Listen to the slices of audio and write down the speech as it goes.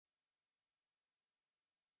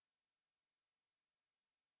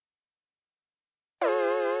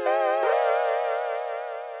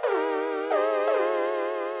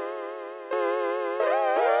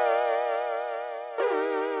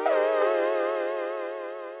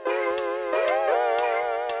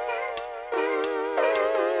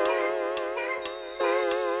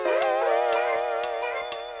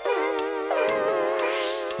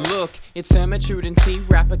Look, it's Hermitude and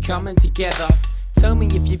T-Rapper coming together. Tell me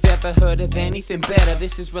if you've ever heard of anything better.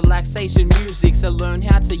 This is relaxation music, so learn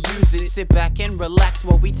how to use it. Sit back and relax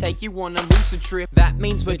while we take you on a lucid trip. That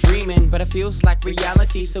means we're dreaming, but it feels like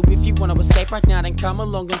reality. So if you want to escape right now, then come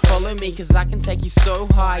along and follow me, cause I can take you so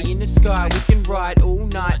high in the sky. We can ride all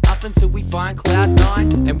night up until we find cloud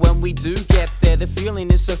 9. And when we do get there, the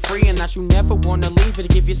feeling is so free and that you'll never want to leave it. To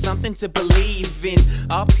give you something to believe in.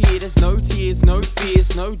 Up here there's no tears, no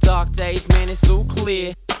fears, no dark days, man, it's all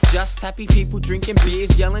clear. Just happy people drinking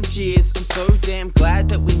beers, yelling cheers. I'm so damn glad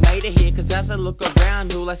that we made it here, cause as I look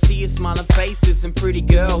around, all I see is smiling faces and pretty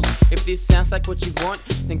girls. If this sounds like what you want,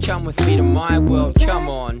 then come with me to my world, come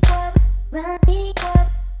on.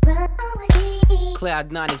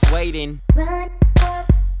 Cloud 9 is waiting.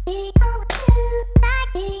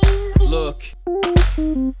 Look,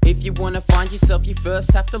 if you wanna find yourself, you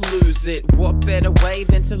first have to lose it. What better way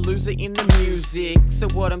than to lose it in the music? So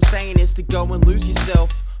what I'm saying is to go and lose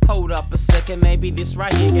yourself. Hold up a second, maybe this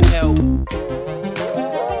right here can help.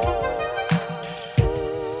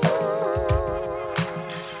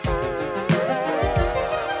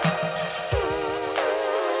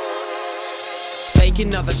 Take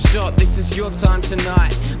another shot, this is your time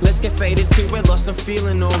tonight. Let's get faded till we're lost and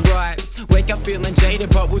feeling alright. Wake up feeling jaded,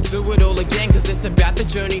 but we'll do it all again, cause it's about the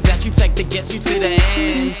journey that you take that gets you to the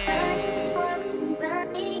end.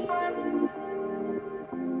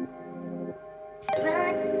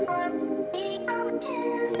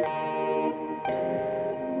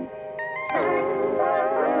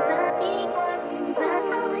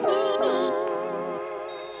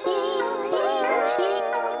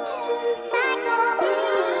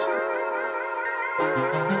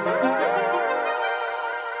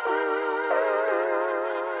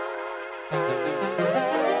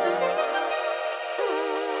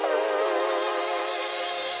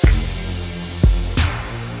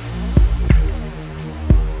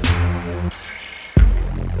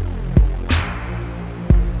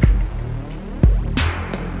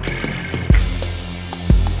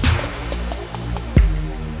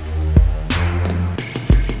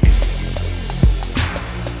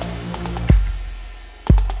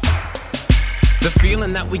 The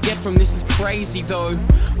feeling that we get from this is crazy though.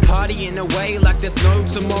 Partying away like there's no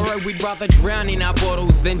tomorrow. We'd rather drown in our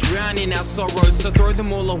bottles than drown in our sorrows. So throw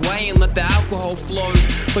them all away and let the alcohol flow.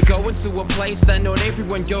 We're going to a place that not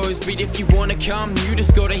everyone goes, but if you wanna come, you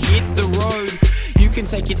just gotta hit the road. You can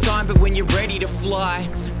take your time, but when you're ready to fly,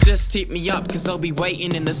 just hit me up, cause I'll be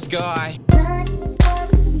waiting in the sky.